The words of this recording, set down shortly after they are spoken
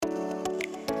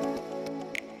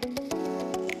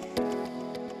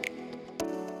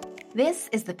This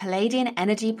is the Palladian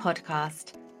Energy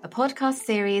Podcast, a podcast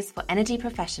series for energy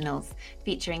professionals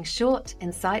featuring short,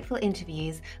 insightful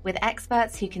interviews with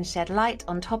experts who can shed light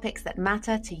on topics that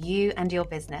matter to you and your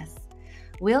business.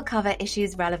 We'll cover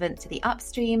issues relevant to the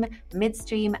upstream,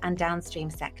 midstream, and downstream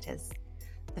sectors.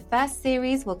 The first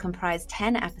series will comprise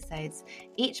 10 episodes,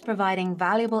 each providing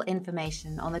valuable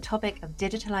information on the topic of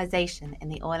digitalization in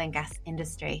the oil and gas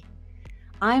industry.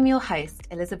 I'm your host,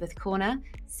 Elizabeth Corner,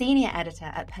 Senior Editor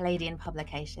at Palladian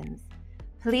Publications.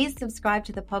 Please subscribe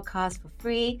to the podcast for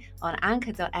free on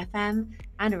anchor.fm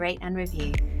and rate and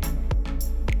review.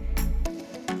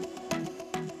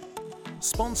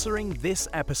 Sponsoring this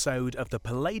episode of the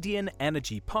Palladian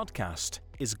Energy Podcast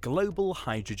is Global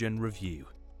Hydrogen Review,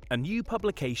 a new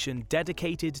publication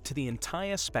dedicated to the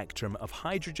entire spectrum of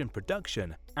hydrogen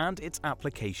production and its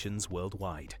applications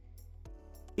worldwide.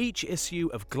 Each issue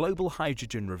of Global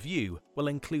Hydrogen Review will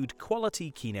include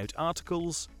quality keynote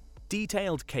articles,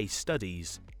 detailed case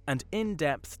studies, and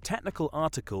in-depth technical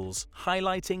articles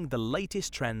highlighting the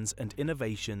latest trends and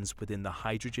innovations within the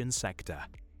hydrogen sector.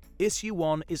 Issue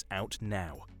 1 is out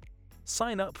now.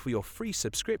 Sign up for your free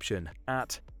subscription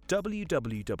at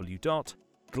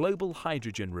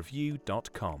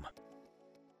www.globalhydrogenreview.com.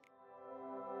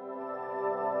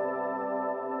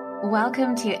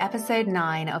 Welcome to episode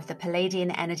 9 of the Palladian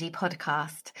Energy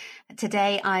Podcast.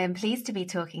 Today, I am pleased to be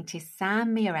talking to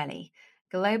Sam Miorelli,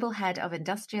 Global Head of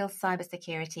Industrial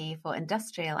Cybersecurity for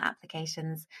Industrial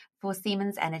Applications for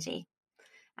Siemens Energy.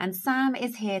 And Sam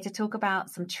is here to talk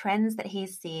about some trends that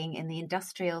he's seeing in the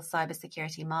industrial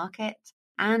cybersecurity market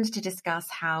and to discuss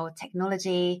how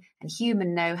technology and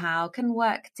human know-how can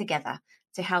work together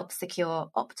to help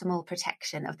secure optimal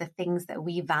protection of the things that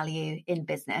we value in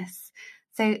business.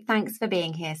 So thanks for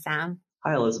being here, Sam.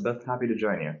 Hi, Elizabeth. Happy to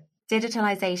join you.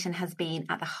 Digitalization has been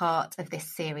at the heart of this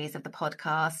series of the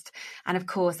podcast. And of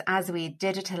course, as we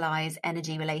digitalize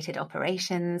energy-related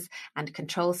operations and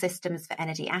control systems for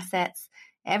energy assets,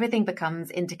 everything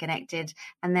becomes interconnected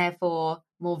and therefore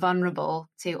more vulnerable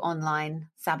to online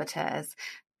saboteurs.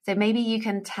 So maybe you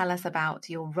can tell us about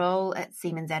your role at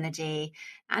Siemens Energy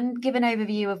and give an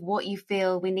overview of what you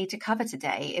feel we need to cover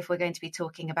today if we're going to be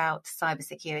talking about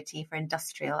cybersecurity for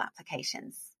industrial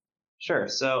applications. Sure.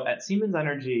 So at Siemens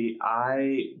Energy,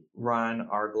 I run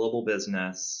our global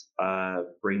business,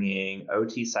 bringing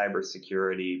OT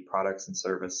cybersecurity products and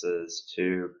services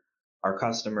to our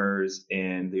customers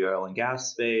in the oil and gas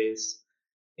space,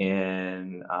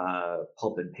 in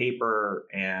pulp and paper,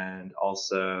 and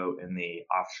also in the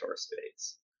offshore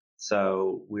space.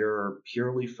 So we're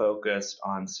purely focused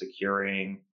on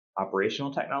securing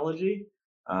operational technology.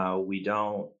 We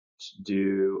don't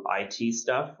do IT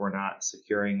stuff. We're not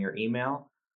securing your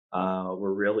email.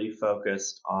 We're really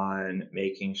focused on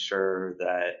making sure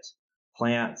that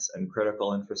plants and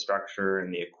critical infrastructure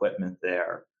and the equipment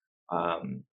there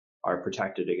are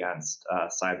protected against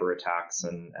cyber attacks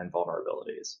and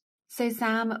vulnerabilities. So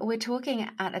Sam, we're talking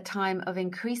at a time of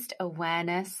increased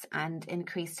awareness and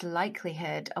increased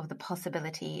likelihood of the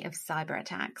possibility of cyber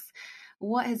attacks.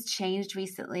 What has changed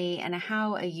recently and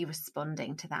how are you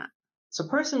responding to that? So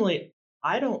personally,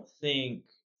 I don't think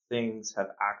things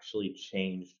have actually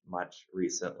changed much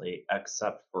recently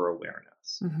except for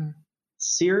awareness. Mm-hmm.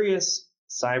 Serious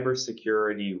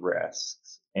cybersecurity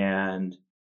risks and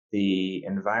the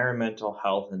environmental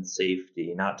health and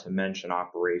safety, not to mention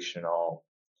operational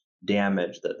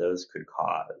damage that those could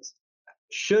cause,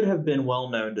 should have been well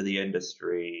known to the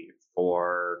industry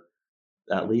for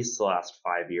at least the last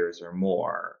 5 years or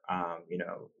more.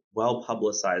 Well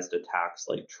publicized attacks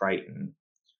like Triton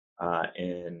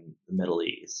in the Middle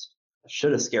East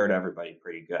should have scared everybody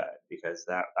pretty good, because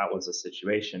that was a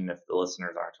situation, if the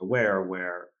listeners aren't aware,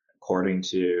 where according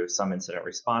to some incident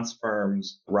response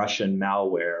firms, Russian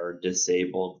malware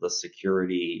disabled the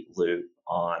security loop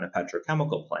on a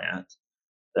petrochemical plant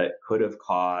that could have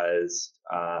caused,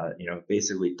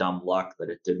 basically dumb luck that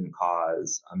it didn't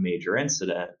cause a major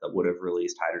incident that would have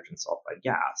released hydrogen sulfide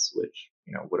gas, which,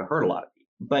 would have hurt a lot of people.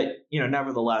 But,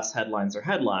 nevertheless, headlines are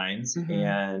headlines. Mm-hmm.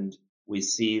 And we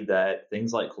see that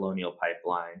things like Colonial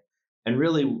Pipeline, and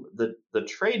really the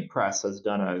trade press has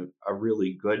done a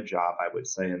really good job, I would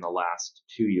say, in the last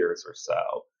 2 years or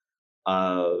so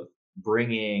of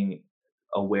bringing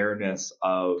awareness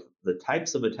of the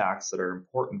types of attacks that are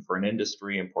important for an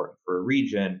industry, important for a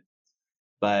region,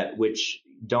 but which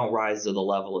don't rise to the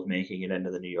level of making it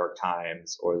into the New York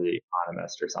Times or the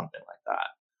Economist or something like that.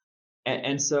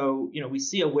 And so, we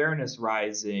see awareness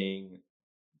rising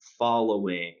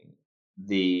following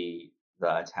the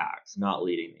attacks, not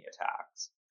leading the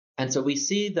attacks. And so we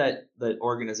see that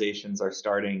organizations are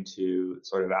starting to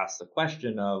sort of ask the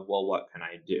question of, well, what can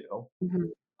I do? Mhm.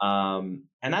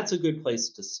 And that's a good place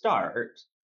to start.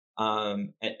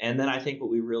 And then I think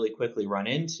what we really quickly run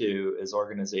into is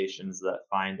organizations that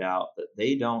find out that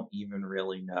they don't even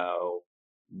really know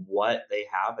what they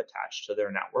have attached to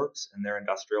their networks and their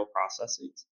industrial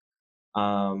processes.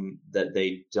 That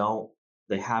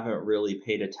they haven't really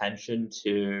paid attention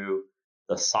to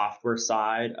the software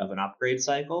side of an upgrade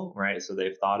cycle, right? So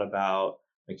they've thought about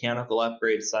mechanical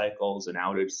upgrade cycles and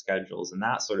outage schedules and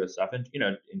that sort of stuff. And,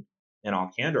 in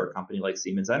all candor, a company like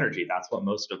Siemens Energy, that's what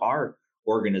most of our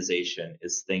organization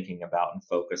is thinking about and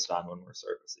focused on when we're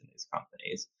servicing these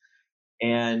companies.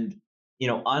 And,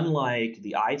 unlike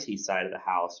the IT side of the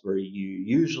house, where you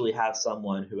usually have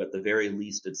someone who, at the very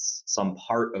least, it's some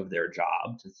part of their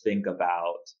job to think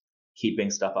about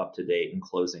keeping stuff up to date and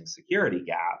closing security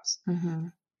gaps, Mm-hmm.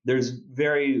 there's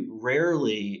very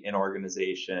rarely in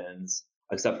organizations,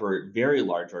 except for very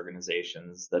large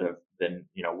organizations that have been,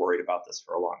 worried about this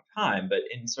for a long time, but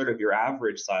in sort of your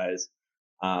average size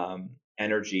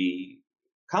energy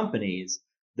companies,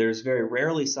 there's very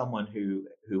rarely someone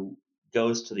who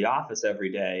goes to the office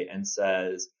every day and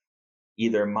says,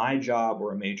 either my job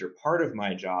or a major part of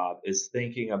my job is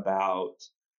thinking about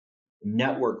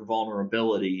network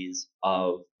vulnerabilities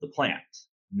of the plant,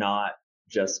 not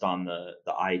just on the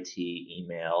IT,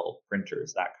 email,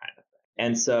 printers, that kind of thing.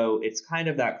 And so it's kind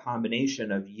of that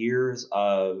combination of years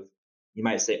of, you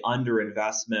might say,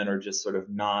 underinvestment or just sort of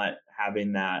not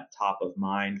having that top of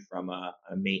mind from a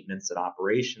maintenance and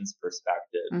operations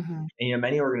perspective. Mm-hmm. And,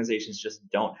 many organizations just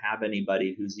don't have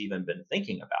anybody who's even been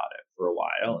thinking about it for a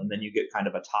while. And then you get kind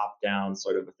of a top down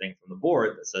sort of a thing from the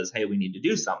board that says, hey, we need to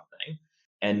do something.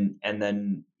 And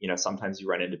then, sometimes you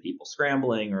run into people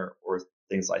scrambling or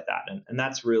things like that. And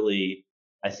that's really,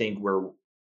 I think, where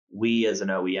we as an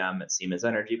OEM at Siemens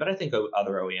Energy, but I think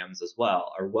other OEMs as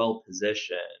well, are well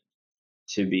positioned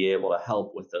to be able to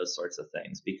help with those sorts of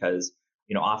things, because,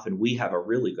 often we have a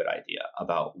really good idea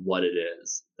about what it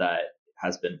is that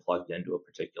has been plugged into a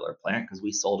particular plant because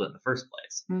we sold it in the first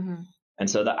place. Mm-hmm. And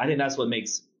so I think that's what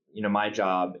makes, my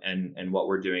job and what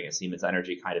we're doing at Siemens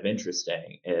Energy kind of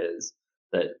interesting, is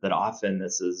that often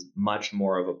this is much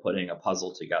more of a putting a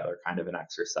puzzle together kind of an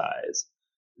exercise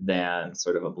than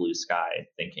sort of a blue sky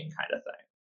thinking kind of thing.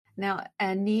 Now,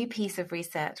 a new piece of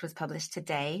research was published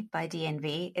today by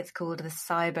DNV. It's called the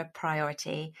Cyber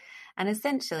Priority. And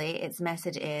essentially, its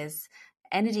message is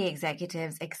energy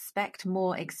executives expect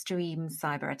more extreme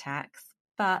cyber attacks,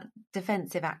 but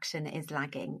defensive action is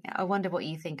lagging. I wonder what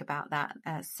you think about that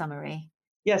summary.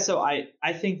 Yeah, so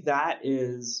I think that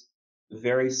is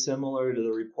very similar to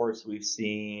the reports we've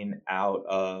seen out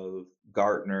of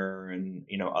Gartner and,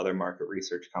 other market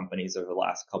research companies over the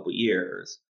last couple of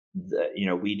years.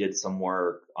 We did some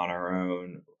work on our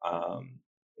own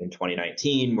in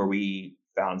 2019 where we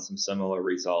found some similar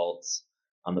results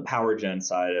on the power gen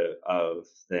side of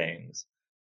things.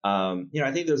 I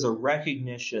think there's a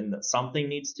recognition that something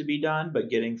needs to be done, but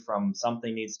getting from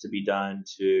something needs to be done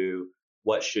to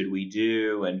what should we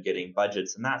do and getting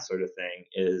budgets and that sort of thing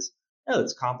is,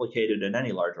 it's complicated in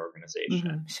any large organization.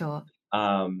 Mm-hmm, sure.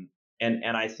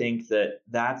 And I think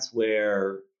that's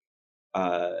where,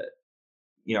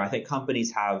 I think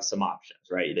companies have some options,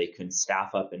 right? They can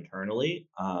staff up internally.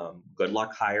 Good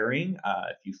luck hiring.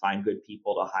 If you find good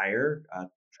people to hire,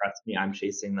 trust me, I'm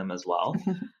chasing them as well.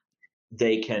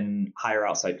 They can hire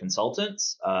outside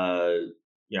consultants.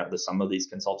 Some of these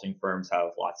consulting firms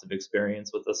have lots of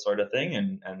experience with this sort of thing,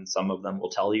 and some of them will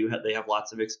tell you they have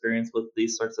lots of experience with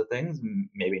these sorts of things.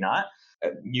 Maybe not.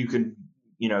 You could,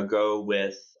 go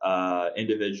with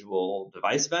individual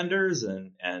device vendors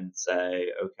and say,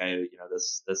 okay,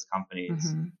 this company's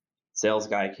Mm-hmm. sales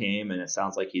guy came and it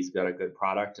sounds like he's got a good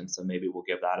product, and so maybe we'll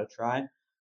give that a try.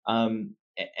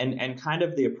 And kind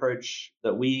of the approach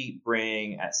that we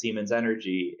bring at Siemens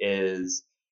Energy is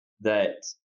that,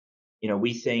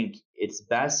 we think it's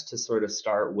best to sort of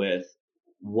start with,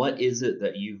 what is it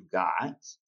that you've got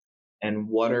and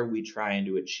what are we trying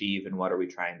to achieve and what are we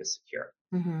trying to secure?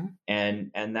 Mm-hmm.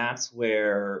 And that's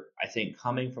where I think,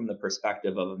 coming from the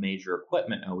perspective of a major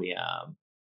equipment OEM,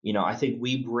 I think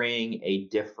we bring a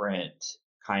different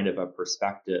kind of a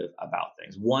perspective about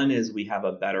things. One is we have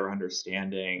a better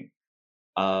understanding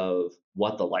of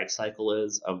what the life cycle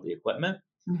is of the equipment,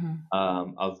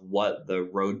 Mm-hmm. of what the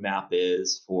roadmap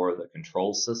is for the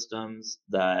control systems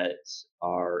that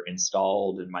are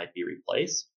installed and might be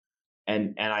replaced.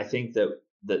 And I think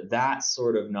that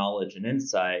sort of knowledge and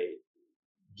insight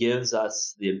gives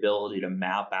us the ability to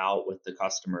map out with the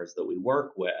customers that we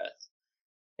work with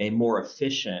a more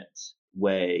efficient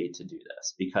way to do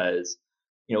this, because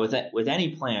with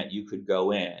any plant, you could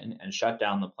go in and shut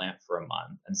down the plant for a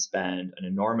month and spend an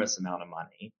enormous amount of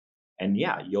money, and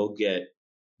yeah, you'll get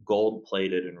gold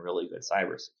plated and really good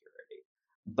cybersecurity.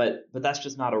 But that's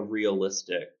just not a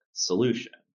realistic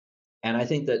solution. And I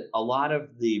think that a lot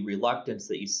of the reluctance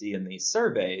that you see in these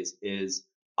surveys is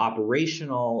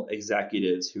operational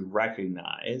executives who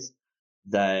recognize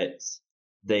that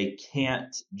they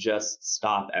can't just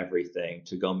stop everything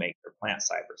to go make their plant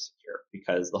cyber secure,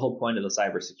 because the whole point of the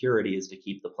cybersecurity is to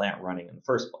keep the plant running in the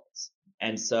first place.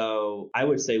 And so I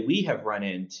would say we have run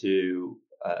into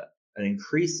an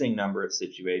increasing number of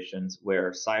situations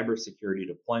where cybersecurity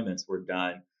deployments were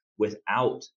done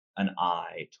without an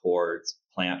eye towards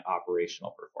plant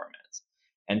operational performance.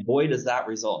 And boy, does that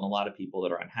result in a lot of people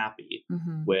that are unhappy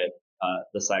with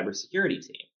the cybersecurity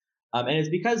team. And it's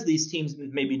because these teams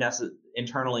maybe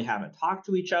internally haven't talked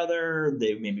to each other.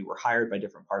 They maybe were hired by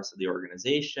different parts of the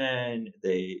organization.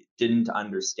 They didn't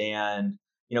understand.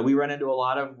 We run into a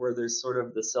lot of where there's sort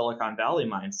of the Silicon Valley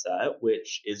mindset,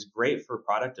 which is great for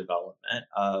product development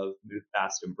of move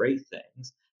fast and break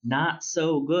things. Not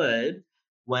so good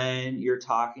when you're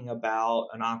talking about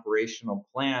an operational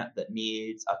plant that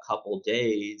needs a couple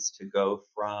days to go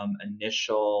from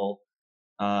initial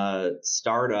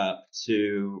startup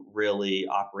to really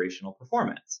operational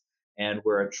performance, and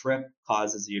where a trip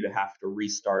causes you to have to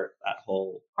restart that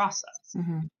whole process.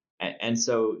 And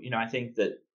so, I think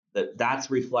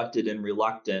that's reflected in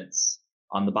reluctance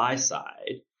on the buy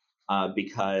side,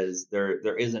 because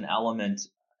there is an element,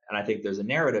 and I think there's a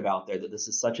narrative out there that this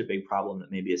is such a big problem that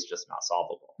maybe it's just not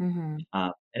solvable. And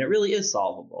it really is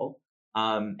solvable.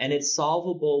 And it's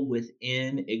solvable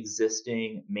within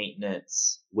existing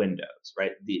maintenance windows,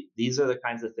 right? These are the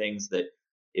kinds of things that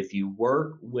if you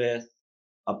work with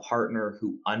a partner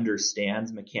who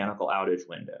understands mechanical outage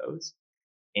windows,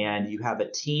 and you have a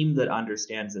team that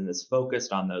understands and is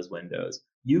focused on those windows,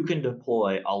 you can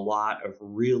deploy a lot of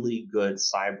really good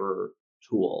cyber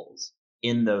tools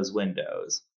in those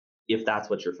windows if that's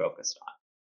what you're focused on.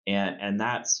 And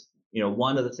that's,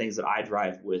 one of the things that I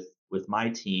drive with my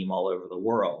team all over the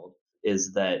world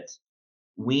is that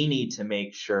we need to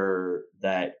make sure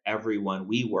that everyone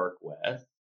we work with,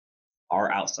 our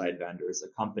outside vendors,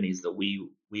 the companies that we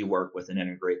work with and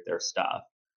integrate their stuff,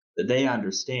 that they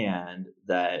understand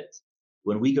that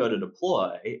when we go to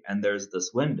deploy and there's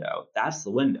this window, that's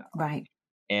the window. Right.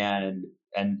 And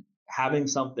having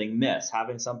something miss,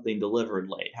 having something delivered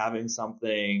late, having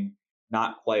something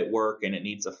not quite work and it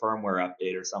needs a firmware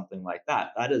update or something like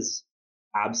that, that is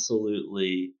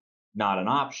absolutely not an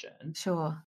option.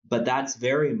 Sure. But that's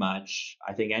very much,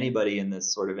 I think anybody in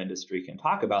this sort of industry can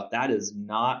talk about, that is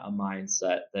not a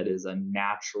mindset that is a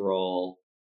natural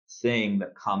thing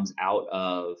that comes out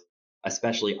of,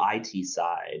 especially IT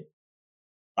side,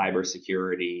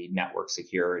 cybersecurity, network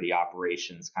security,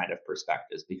 operations kind of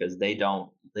perspectives, because they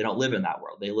don't live in that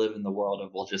world. They live in the world of,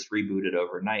 we'll just reboot it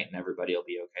overnight and everybody will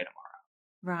be okay tomorrow.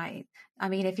 Right. I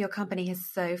mean, if your company has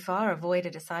so far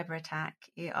avoided a cyber attack,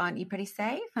 aren't you pretty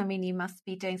safe? I mean, you must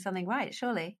be doing something right,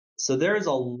 surely. So there's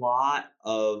a lot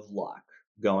of luck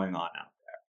going on out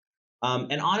there.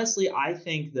 And honestly, I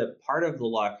think that part of the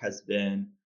luck has been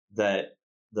that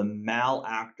the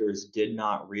malactors did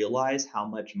not realize how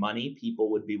much money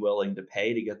people would be willing to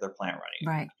pay to get their plant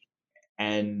running.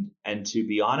 Right. And to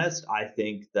be honest, I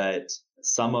think that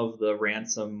some of the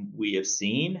ransom we have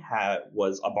seen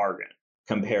was a bargain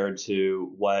compared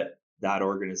to what that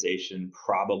organization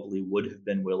probably would have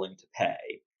been willing to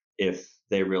pay if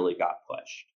they really got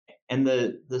pushed. And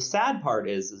the sad part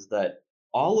is that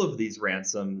all of these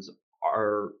ransoms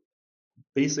are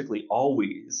basically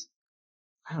always,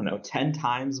 10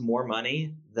 times more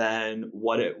money than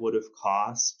what it would have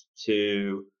cost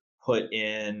to put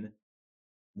in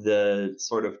the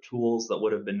sort of tools that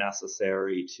would have been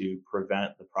necessary to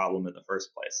prevent the problem in the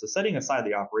first place. So setting aside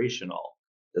the operational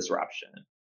disruption,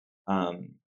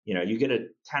 you get a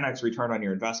 10x return on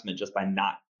your investment just by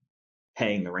not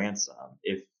paying the ransom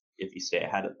if you stay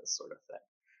ahead of this sort of thing.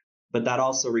 But that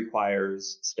also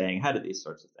requires staying ahead of these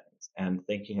sorts of things and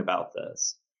thinking about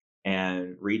this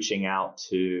and reaching out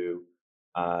to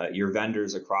your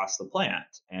vendors across the plant.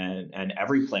 And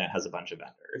every plant has a bunch of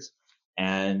vendors,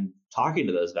 and talking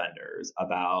to those vendors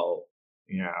about,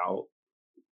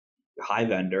 hi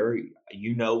vendor,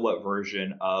 what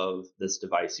version of this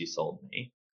device you sold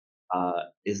me.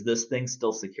 Is this thing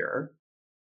still secure?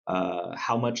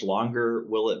 How much longer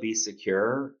will it be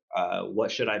secure?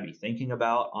 What should I be thinking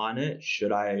about on it?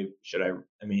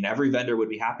 Every vendor would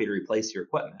be happy to replace your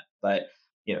equipment, but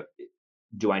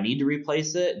do I need to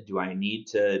replace it? Do I need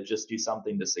to just do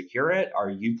something to secure it? Are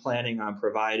you planning on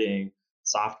providing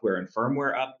software and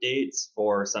firmware updates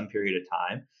for some period of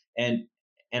time.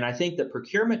 And I think that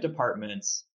procurement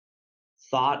departments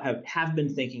have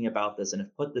been thinking about this and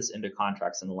have put this into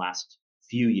contracts in the last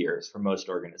few years for most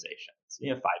organizations, 5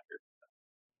 years.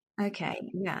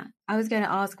 Okay, yeah. I was going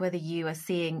to ask whether you are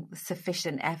seeing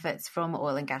sufficient efforts from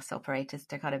oil and gas operators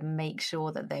to kind of make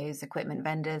sure that those equipment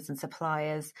vendors and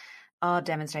suppliers are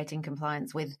demonstrating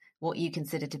compliance with what you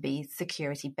consider to be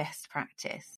security best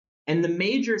practice. And the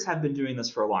majors have been doing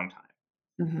this for a long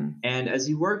time. Mm-hmm. And as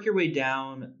you work your way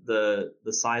down the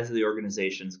size of the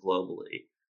organizations globally,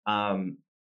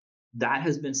 that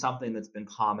has been something that's been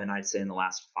common, I'd say, in the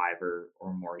last 5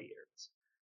 or more years.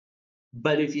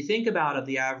 But if you think about it,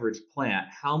 the average plant,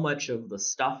 how much of the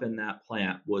stuff in that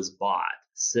plant was bought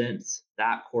since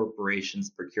that corporation's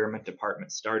procurement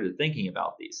department started thinking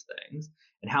about these things,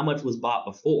 and how much was bought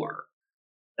before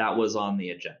that was on the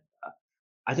agenda?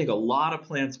 I think a lot of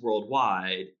plants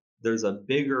worldwide, there's a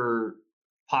bigger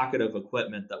pocket of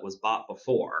equipment that was bought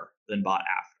before than bought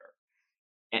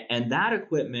after. And that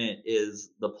equipment is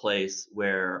the place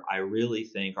where I really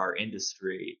think our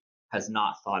industry has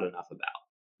not thought enough about.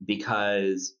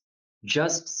 Because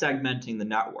just segmenting the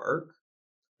network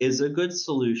is a good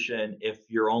solution if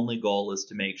your only goal is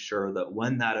to make sure that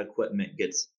when that equipment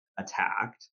gets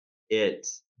attacked, it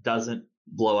doesn't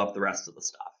blow up the rest of the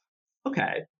stuff.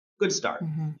 Okay, good start.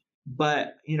 Mm-hmm.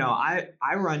 But,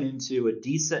 I run into a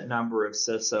decent number of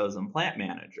CISOs and plant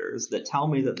managers that tell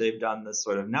me that they've done this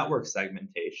sort of network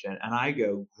segmentation. And I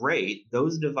go, great,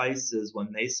 those devices,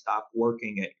 when they stop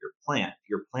working at your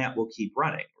plant will keep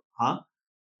running. Huh?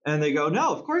 And they go,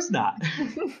 no, of course not.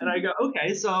 And I go,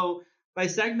 okay, so by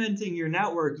segmenting your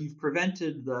network, you've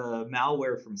prevented the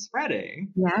malware from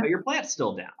spreading, but your plant's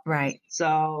still down. Right.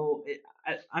 So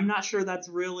I'm not sure that's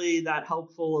really that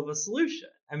helpful of a solution.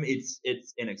 I mean,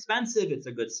 it's inexpensive. It's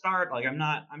a good start. Like I'm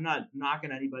not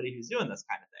knocking anybody who's doing this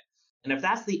kind of thing. And if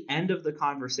that's the end of the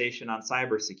conversation on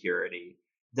cybersecurity,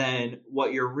 then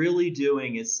what you're really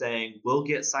doing is saying, we'll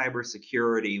get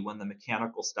cybersecurity when the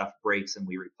mechanical stuff breaks and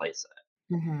we replace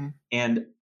it. Mm-hmm. And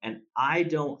I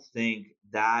don't think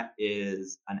that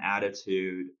is an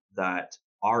attitude that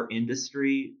our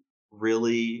industry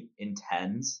really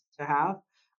intends to have.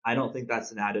 I don't think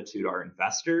that's an attitude our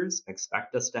investors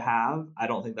expect us to have. I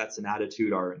don't think that's an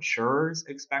attitude our insurers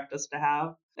expect us to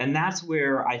have. And that's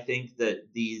where I think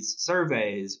that these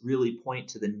surveys really point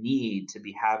to the need to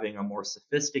be having a more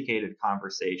sophisticated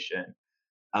conversation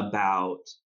about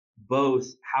both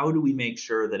how do we make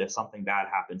sure that if something bad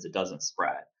happens, it doesn't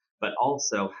spread, but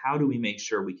also how do we make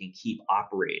sure we can keep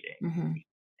operating mm-hmm.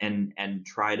 and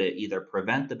try to either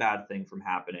prevent the bad thing from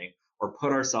happening or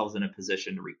put ourselves in a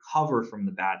position to recover from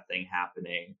the bad thing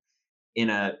happening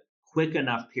in a quick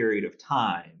enough period of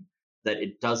time that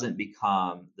it doesn't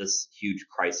become this huge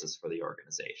crisis for the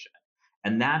organization.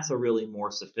 And that's a really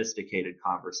more sophisticated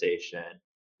conversation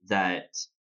that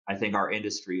I think our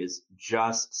industry is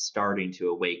just starting to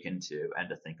awaken to and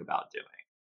to think about doing.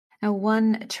 Now,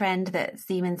 one trend that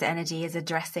Siemens Energy is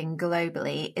addressing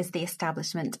globally is the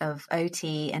establishment of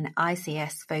OT and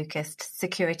ICS-focused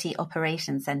security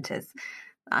operations centers.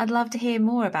 I'd love to hear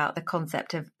more about the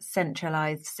concept of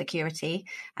centralized security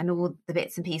and all the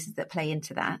bits and pieces that play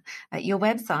into that. Your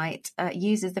website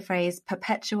uses the phrase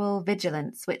perpetual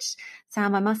vigilance, which,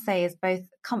 Sam, I must say is both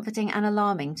comforting and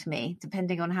alarming to me,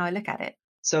 depending on how I look at it.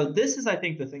 So this is, I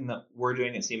think, the thing that we're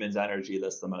doing at Siemens Energy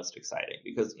that's the most exciting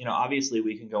because, obviously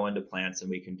we can go into plants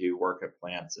and we can do work at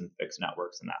plants and fix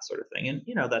networks and that sort of thing. And,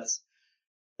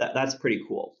 that's pretty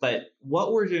cool. But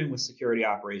what we're doing with security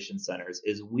operations centers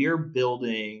is we're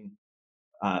building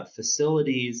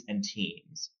facilities and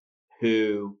teams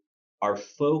who are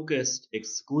focused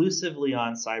exclusively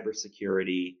on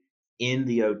cybersecurity in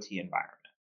the OT environment.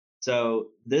 So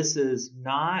this is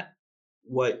not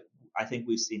what I think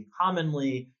we've seen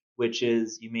commonly, which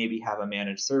is you maybe have a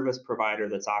managed service provider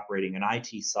that's operating an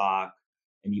IT SOC,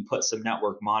 and you put some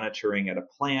network monitoring at a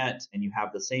plant, and you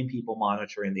have the same people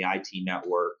monitoring the IT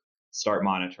network start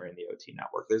monitoring the OT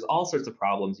network. There's all sorts of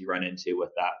problems you run into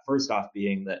with that. First off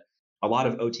being that a lot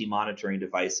of OT monitoring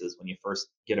devices, when you first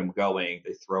get them going,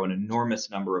 they throw an enormous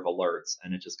number of alerts,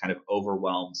 and it just kind of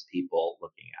overwhelms people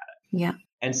looking at it. Yeah.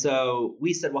 And so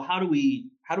we said, well, how do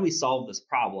we solve this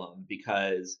problem?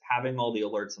 Because having all the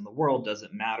alerts in the world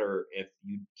doesn't matter if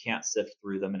you can't sift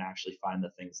through them and actually find the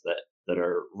things that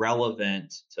are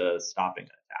relevant to stopping an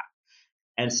attack.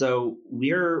 And so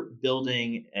we're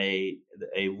building a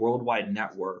worldwide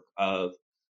network of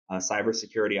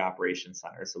cybersecurity operations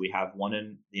centers. So we have one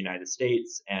in the United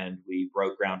States, and we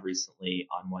broke ground recently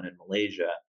on one in Malaysia.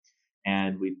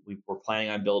 And we're planning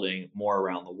on building more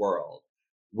around the world.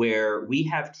 where we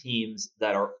have teams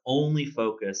that are only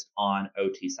focused on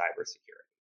OT cybersecurity.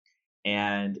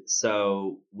 And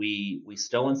so we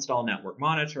still install network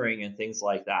monitoring and things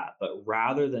like that, but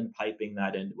rather than piping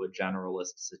that into a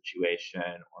generalist situation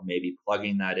or maybe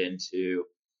plugging that into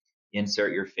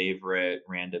insert your favorite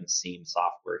random SIEM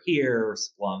software here,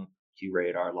 Splunk,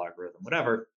 QRadar, Logarithm,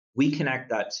 whatever, we connect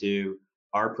that to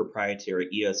our proprietary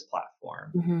EOS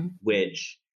platform,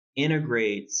 which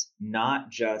integrates not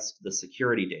just the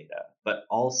security data, but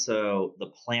also the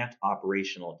plant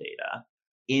operational data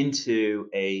into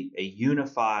a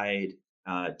unified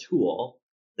tool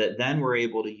that then we're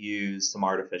able to use some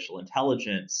artificial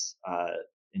intelligence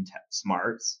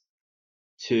smarts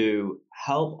to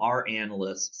help our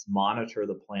analysts monitor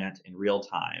the plant in real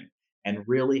time and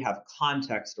really have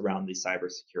context around these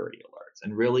cybersecurity alerts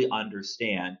and really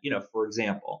understand, for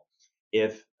example,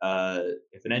 if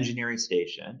an engineering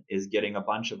station is getting a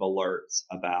bunch of alerts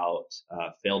about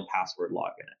failed password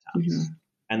login attempts,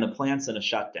 and the plant's in a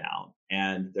shutdown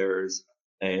and there's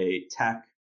a tech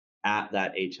at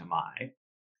that HMI,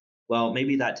 well,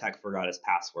 maybe that tech forgot his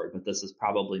password, but this is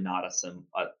probably not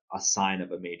a sign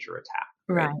of a major attack.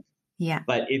 Right. Yeah.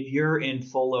 But if you're in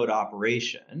full load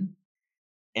operation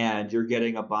and you're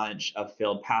getting a bunch of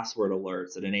failed password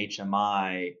alerts at an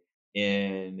HMI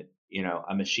in,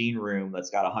 a machine room that's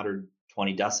got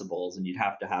 120 decibels and you'd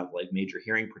have to have like major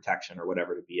hearing protection or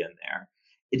whatever to be in there,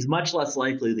 it's much less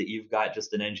likely that you've got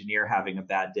just an engineer having a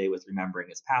bad day with remembering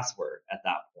his password at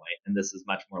that point. And this is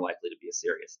much more likely to be a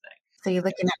serious thing. So you're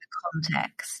looking at the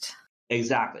context.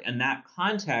 Exactly. And that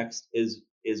context is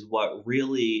what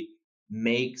really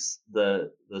makes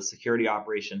the security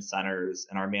operations centers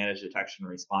and our managed detection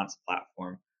and response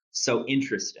platform so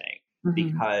interesting,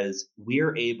 because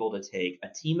we're able to take a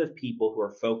team of people who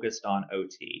are focused on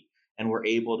OT and we're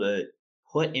able to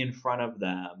put in front of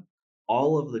them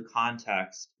all of the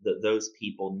context that those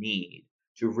people need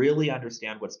to really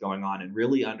understand what's going on and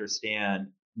really understand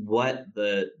what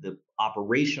the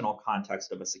operational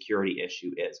context of a security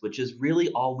issue is, which is really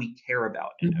all we care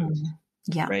about in OT.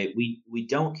 Yeah. Right. We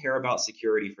don't care about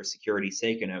security for security's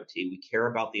sake in OT. We care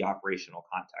about the operational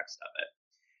context of it.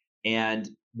 And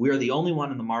we're the only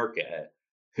one in the market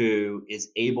who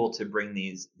is able to bring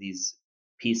these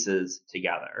pieces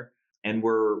together. And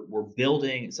we're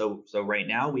building. So right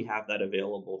now we have that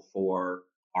available for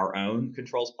our own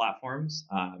controls platforms,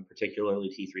 particularly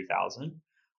T3000.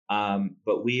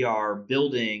 But we are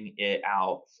building it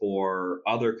out for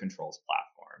other controls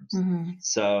platforms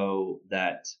so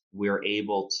that we're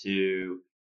able to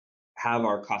have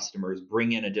our customers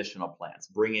bring in additional plants,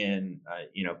 bring in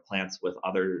plants with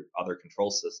other control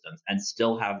systems, and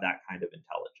still have that kind of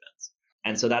intelligence.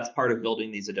 And so that's part of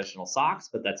building these additional SOCs,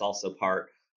 but that's also part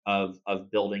of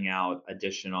building out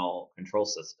additional control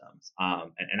systems.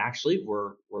 And actually,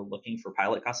 we're looking for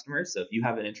pilot customers. So if you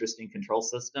have an interesting control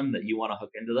system that you want to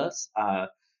hook into this,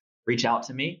 reach out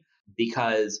to me,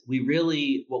 because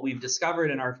what we've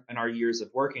discovered in our years of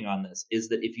working on this is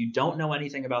that if you don't know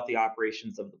anything about the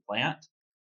operations of the plant,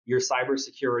 your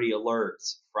cybersecurity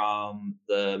alerts from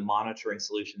the monitoring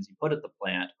solutions you put at the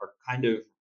plant are kind of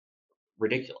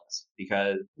ridiculous,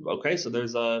 because so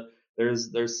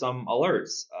there's some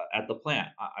alerts at the plant.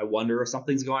 I wonder if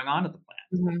something's going on at the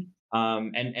plant.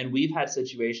 And we've had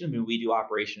situations. I mean, we do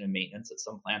operation and maintenance at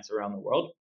some plants around the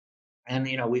world, and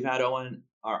we've had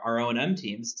our O&M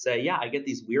teams say, yeah, I get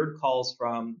these weird calls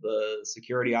from the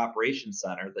security operations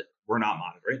center that we're not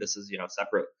monitoring. This is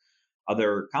separate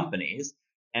other companies,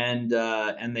 and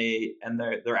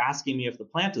they're asking me if the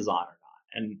plant is on or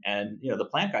not. And the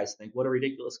plant guys think, what a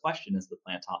ridiculous question, is the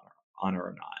plant on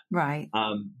or not? Right.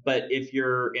 But if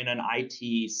you're in an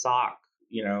IT SOC,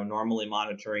 normally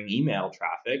monitoring email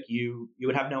traffic, you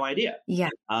would have no idea. Yeah.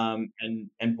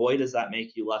 And boy, does that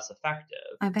make you less effective.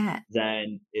 I bet.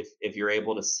 Than if you're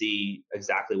able to see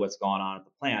exactly what's going on at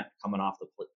the plant coming off the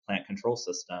plant control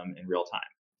system in real time.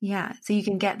 Yeah. So you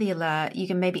can get the alert, you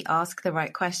can maybe ask the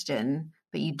right question,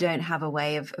 but you don't have a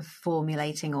way of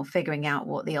formulating or figuring out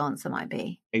what the answer might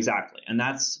be. Exactly. And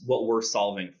that's what we're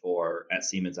solving for at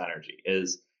Siemens Energy,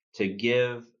 is to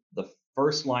give the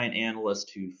first line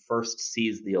analyst who first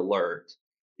sees the alert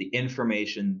the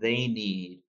information they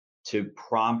need to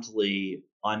promptly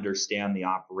understand the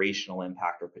operational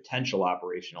impact or potential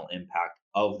operational impact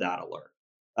of that alert.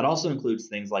 That also includes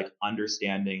things like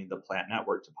understanding the plant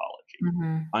network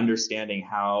topology, understanding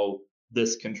how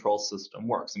this control system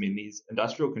works. I mean, these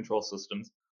industrial control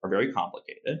systems are very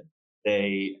complicated.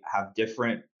 They have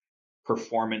different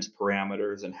performance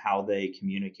parameters and how they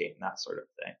communicate and that sort of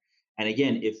thing. And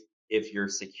again, if your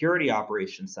security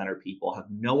operations center people have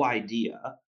no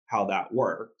idea how that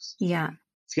works, yeah,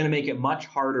 it's going to make it much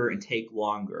harder and take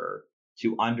longer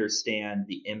to understand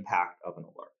the impact of an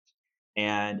alert.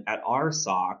 And at our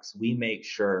SOCs, we make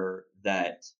sure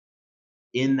that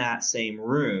in that same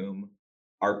room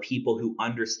are people who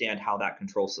understand how that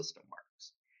control system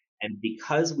works. And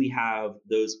because we have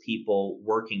those people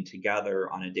working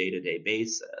together on a day-to-day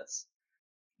basis,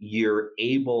 you're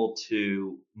able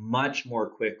to much more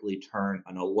quickly turn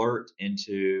an alert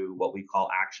into what we call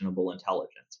actionable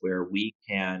intelligence, where we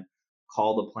can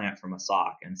call the plant from a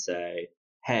SOC and say,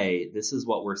 hey, this is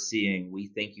what we're seeing. We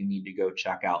think you need to go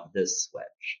check out this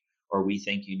switch, or we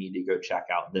think you need to go check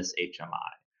out this HMI,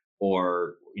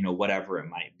 or whatever it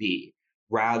might be,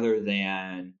 rather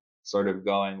than sort of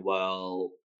going,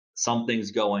 well,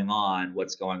 something's going on,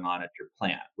 what's going on at your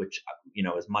plant, which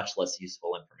is much less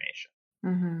useful information.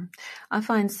 Mm-hmm. I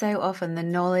find so often the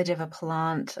knowledge of a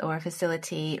plant or a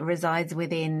facility resides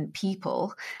within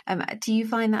people. Do you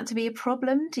find that to be a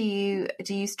problem? Do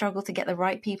you struggle to get the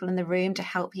right people in the room to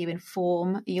help you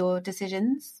inform your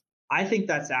decisions? I think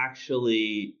that's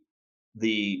actually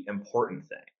the important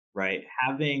thing, right?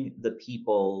 Having the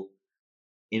people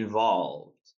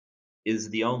involved is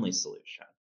the only solution.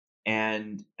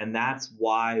 And that's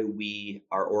why we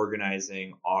are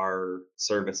organizing our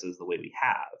services the way we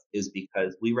have, is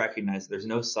because we recognize there's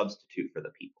no substitute for the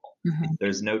people. Mm-hmm.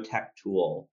 There's no tech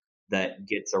tool that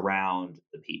gets around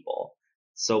the people.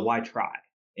 So why try?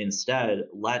 Instead,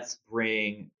 let's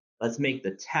make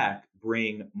the tech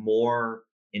bring more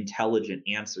intelligent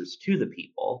answers to the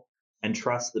people, and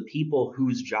trust the people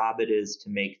whose job it is to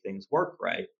make things work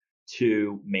right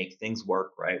to make things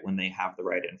work right when they have the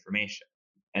right information.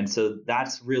 And so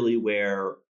that's really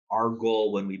where our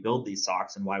goal when we build these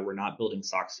SOCs, and why we're not building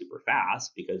SOCs super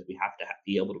fast, because we have to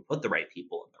be able to put the right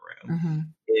people in the room, Mm-hmm.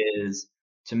 is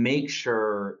to make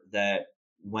sure that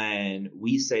when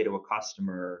we say to a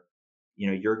customer,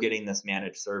 you're getting this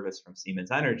managed service from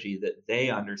Siemens Energy, that they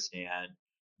understand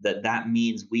that that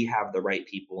means we have the right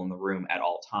people in the room at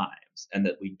all times, and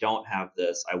that we don't have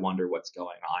this, I wonder what's going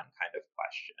on kind of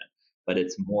question, but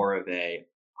it's more of a,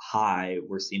 hi,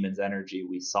 we're Siemens Energy,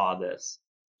 we saw this.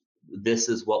 This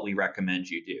is what we recommend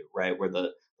you do, right? Where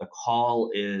the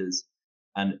call is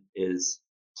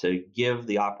to give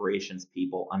the operations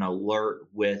people an alert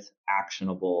with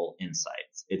actionable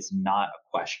insights. It's not a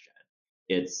question.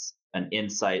 It's an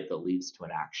insight that leads to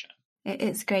an action.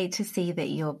 It's great to see that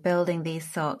you're building these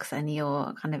SOCs and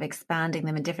you're kind of expanding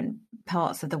them in different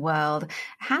parts of the world.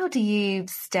 How do you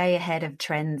stay ahead of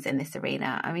trends in this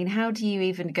arena? I mean, how do you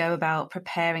even go about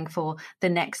preparing for the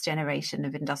next generation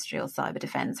of industrial cyber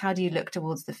defense? How do you look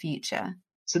towards the future?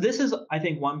 So this is, I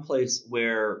think, one place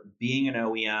where being an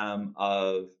OEM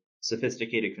of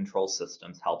sophisticated control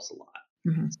systems helps a lot.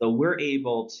 Mm-hmm. So we're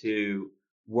able to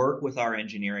work with our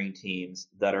engineering teams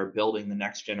that are building the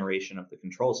next generation of the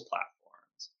controls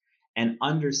platforms and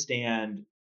understand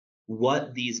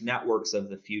what these networks of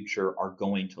the future are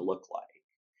going to look like,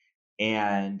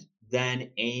 and then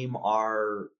aim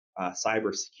our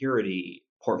cybersecurity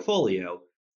portfolio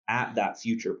at that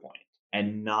future point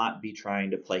and not be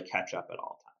trying to play catch up at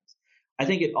all times. I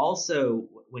think it also,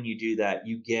 when you do that,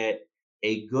 you get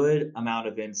a good amount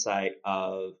of insight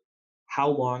of how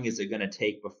long is it going to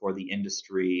take before the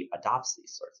industry adopts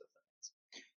these sorts of things.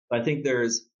 But I think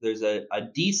there's a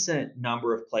decent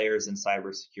number of players in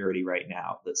cybersecurity right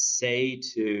now that say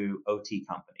to OT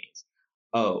companies,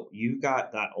 oh, you've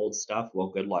got that old stuff. Well,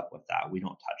 good luck with that. We don't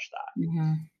touch that.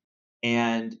 Mm-hmm.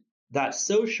 And that's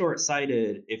so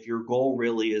short-sighted if your goal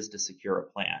really is to secure a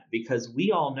plant, because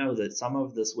we all know that some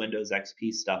of this Windows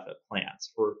XP stuff at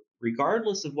plants,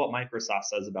 regardless of what Microsoft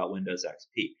says about Windows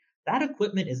XP, that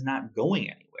equipment is not going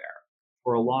anywhere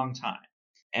for a long time.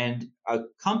 And a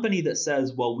company that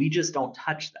says, well, we just don't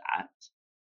touch that,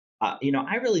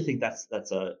 I really think that's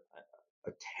a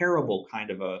terrible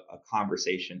kind of a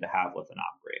conversation to have with an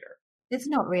operator. It's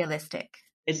not realistic.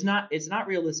 It's not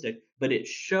realistic, but it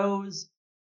shows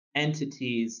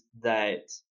entities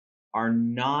that are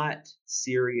not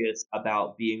serious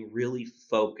about being really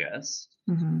focused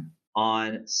Mm-hmm.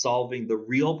 on solving the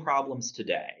real problems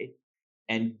today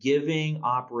and giving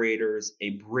operators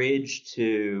a bridge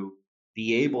to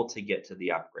be able to get to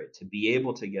the upgrade, to be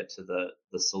able to get to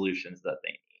the solutions that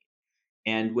they need.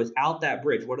 And without that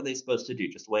bridge, what are they supposed to do?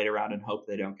 Just wait around and hope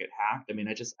they don't get hacked? I mean,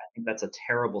 I think that's a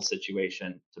terrible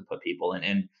situation to put people in.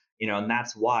 And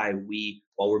that's why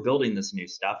while we're building this new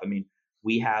stuff, I mean,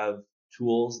 we have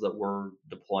tools that we're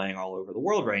deploying all over the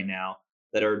world right now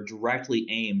that are directly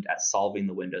aimed at solving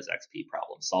the Windows XP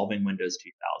problem, solving Windows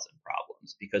 2000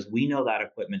 problems, because we know that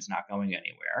equipment's not going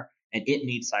anywhere and it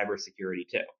needs cybersecurity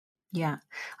too. Yeah,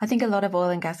 I think a lot of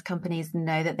oil and gas companies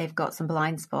know that they've got some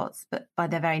blind spots, but by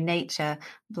their very nature,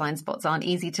 blind spots aren't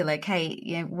easy to locate.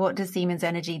 What does Siemens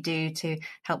Energy do to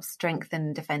help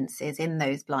strengthen defenses in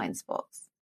those blind spots?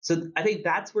 So I think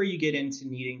that's where you get into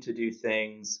needing to do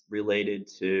things related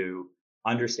to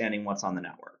understanding what's on the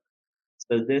network.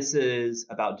 So this is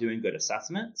about doing good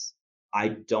assessments. I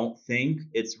don't think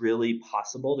it's really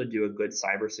possible to do a good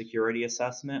cybersecurity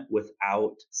assessment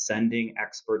without sending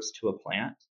experts to a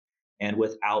plant and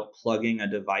without plugging a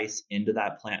device into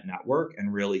that plant network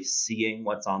and really seeing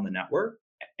what's on the network.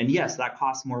 And yes, that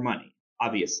costs more money,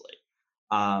 obviously.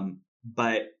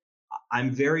 But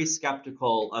I'm very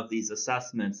skeptical of these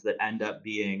assessments that end up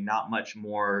being not much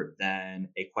more than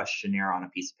a questionnaire on a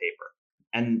piece of paper.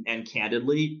 And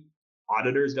candidly,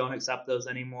 auditors don't accept those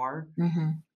anymore. Mm-hmm.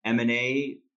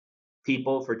 M&A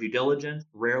people for due diligence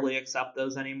rarely accept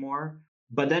those anymore.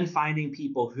 But then finding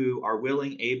people who are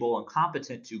willing, able, and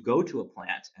competent to go to a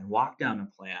plant and walk down a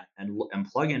plant and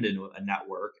plug into a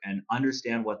network and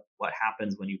understand what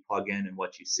happens when you plug in and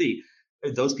what you see,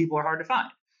 those people are hard to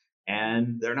find.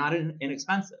 And they're not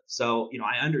inexpensive. So,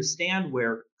 I understand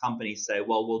where companies say,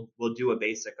 well, we'll do a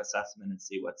basic assessment and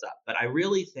see what's up. But I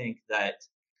really think that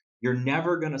you're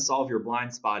never going to solve your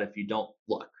blind spot if you don't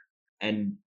look.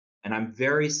 And I'm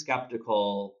very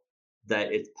skeptical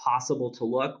that it's possible to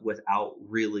look without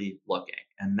really looking.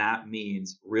 And that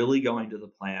means really going to the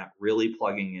plant, really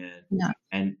plugging in,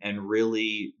 and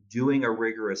really doing a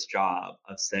rigorous job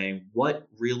of saying what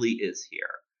really is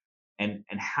here. And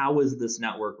how is this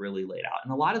network really laid out?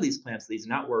 And a lot of these plants, these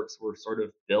networks were sort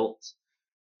of built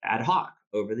ad hoc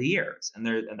over the years. And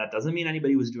that doesn't mean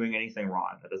anybody was doing anything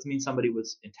wrong. That doesn't mean somebody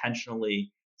was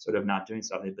intentionally sort of not doing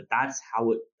something, but that's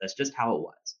just how it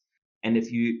was. And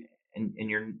if you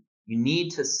need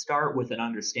to start with an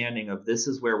understanding of this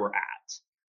is where we're at.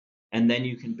 And then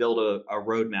you can build a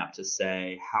roadmap to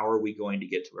say, how are we going to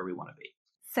get to where we want to be?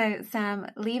 So, Sam,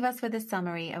 leave us with a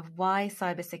summary of why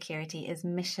cybersecurity is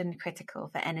mission critical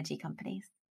for energy companies.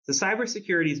 So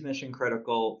cybersecurity is mission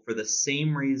critical for the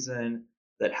same reason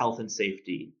that health and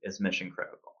safety is mission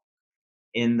critical,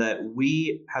 in that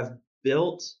we have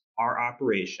built our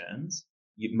operations,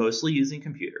 mostly using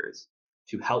computers,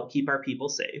 to help keep our people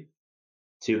safe,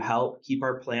 to help keep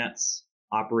our plants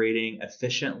operating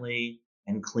efficiently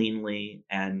and cleanly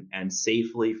and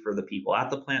safely for the people at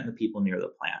the plant and the people near the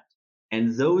plant.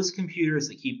 And those computers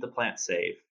that keep the plant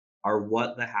safe are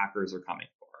what the hackers are coming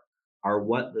for, are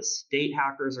what the state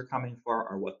hackers are coming for,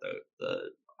 are what the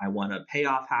I want to pay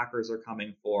off hackers are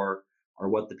coming for, or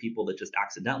what the people that just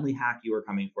accidentally hack you are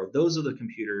coming for. Those are the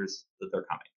computers that they're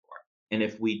coming for. And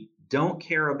if we don't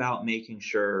care about making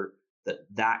sure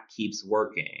that keeps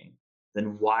working,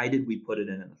 then why did we put it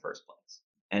in the first place?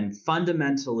 And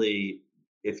fundamentally,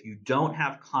 if you don't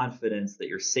have confidence that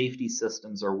your safety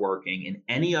systems are working in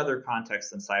any other context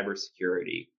than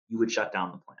cybersecurity, you would shut down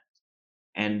the plant.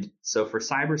 And so for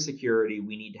cybersecurity,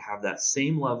 we need to have that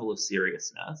same level of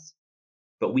seriousness,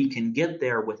 but we can get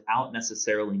there without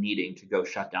necessarily needing to go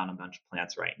shut down a bunch of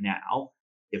plants right now.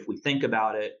 If we think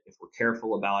about it, if we're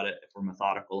careful about it, if we're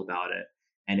methodical about it,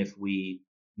 and if we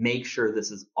make sure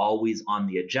this is always on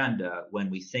the agenda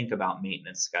when we think about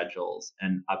maintenance schedules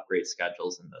and upgrade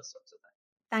schedules and those sorts of things.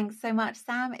 Thanks so much,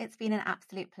 Sam. It's been an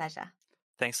absolute pleasure.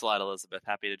 Thanks a lot, Elizabeth.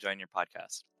 Happy to join your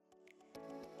podcast.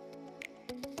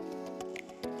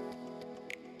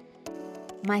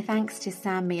 My thanks to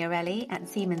Sam Miorelli at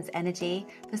Siemens Energy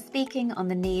for speaking on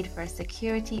the need for a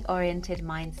security-oriented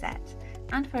mindset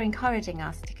and for encouraging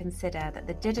us to consider that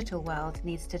the digital world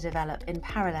needs to develop in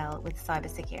parallel with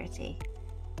cybersecurity.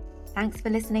 Thanks for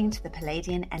listening to the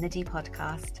Palladian Energy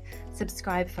Podcast.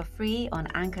 Subscribe for free on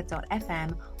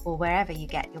anchor.fm or wherever you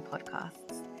get your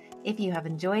podcasts. If you have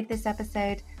enjoyed this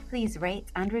episode, please rate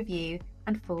and review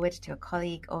and forward to a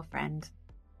colleague or friend.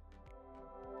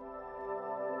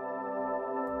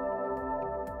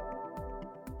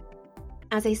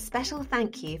 As a special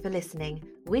thank you for listening,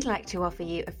 we'd like to offer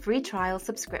you a free trial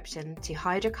subscription to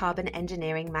Hydrocarbon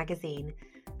Engineering magazine,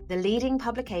 the leading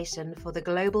publication for the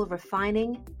global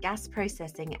refining, gas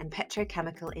processing, and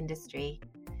petrochemical industry.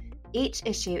 Each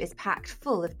issue is packed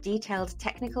full of detailed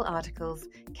technical articles,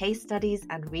 case studies,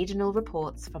 and regional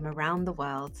reports from around the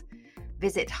world.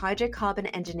 Visit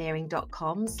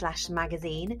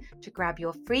hydrocarbonengineering.com/magazine to grab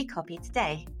your free copy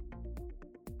today.